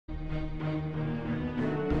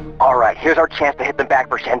Alright, here's our chance to hit them back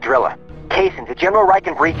for Chandrilla. Kaysen, did General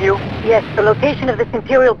Riken brief you? Yes, the location of this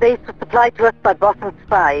Imperial base was supplied to us by Boston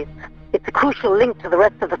spies. It's a crucial link to the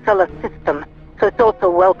rest of the Sullust system, so it's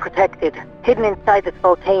also well protected, hidden inside this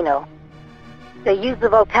volcano. They use the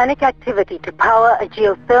volcanic activity to power a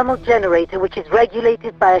geothermal generator which is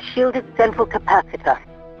regulated by a shielded central capacitor.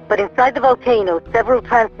 But inside the volcano, several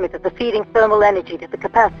transmitters are feeding thermal energy to the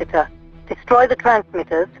capacitor. Destroy the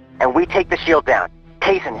transmitters, and we take the shield down.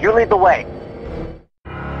 Kaysen, you lead the way.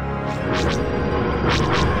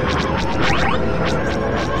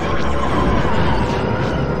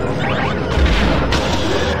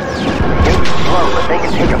 They're slow, but they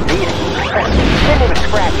can take a beating. Didn't even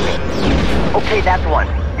scratch me. Okay, that's one.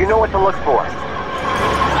 You know what to look for.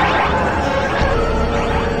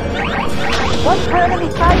 watch for enemy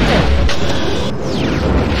fighters!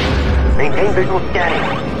 Maintain visual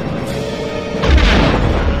scanning.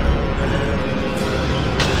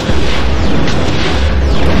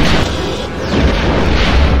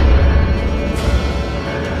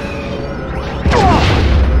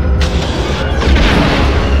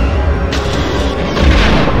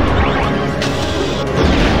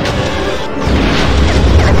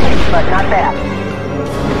 But not bad.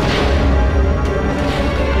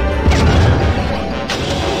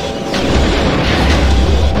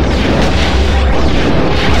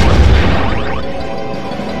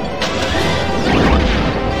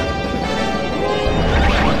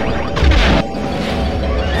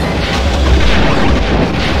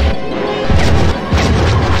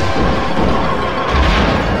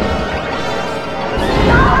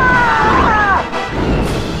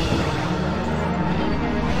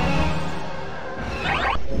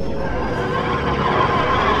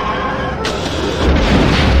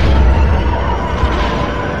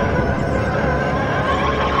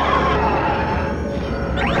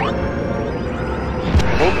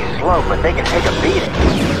 But they can take a beating.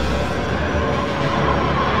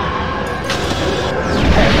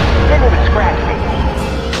 Hey, didn't even scratch me.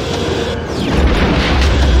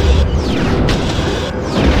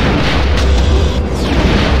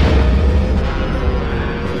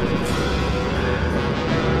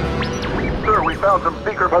 Sir, we found some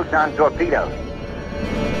speaker photon torpedoes.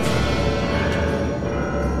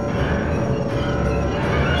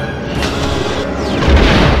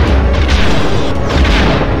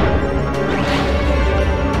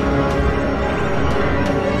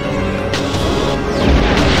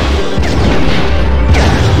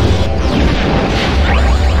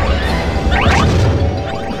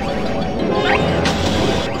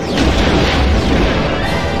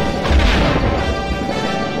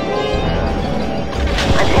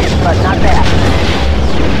 But not bad.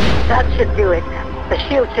 That should do it. The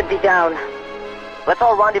shield should be down. Let's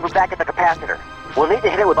all rendezvous back at the capacitor. We'll need to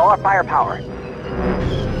hit it with all our firepower.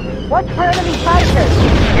 Watch for enemy fighters!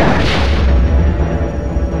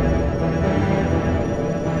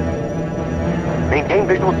 Maintain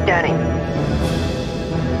visual scanning.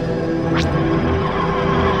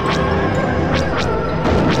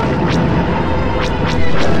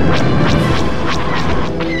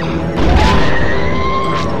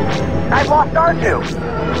 I've lost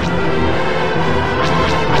R2!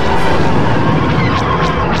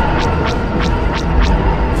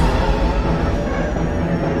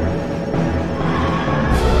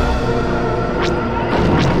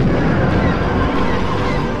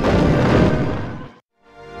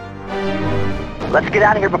 Let's get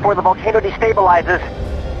out of here before the volcano destabilizes.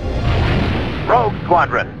 Rogue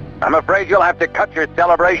Squadron, I'm afraid you'll have to cut your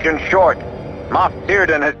celebration short. Moff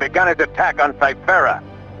Searden has begun his attack on Cyphera.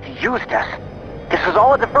 He used us. This is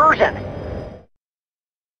all a diversion.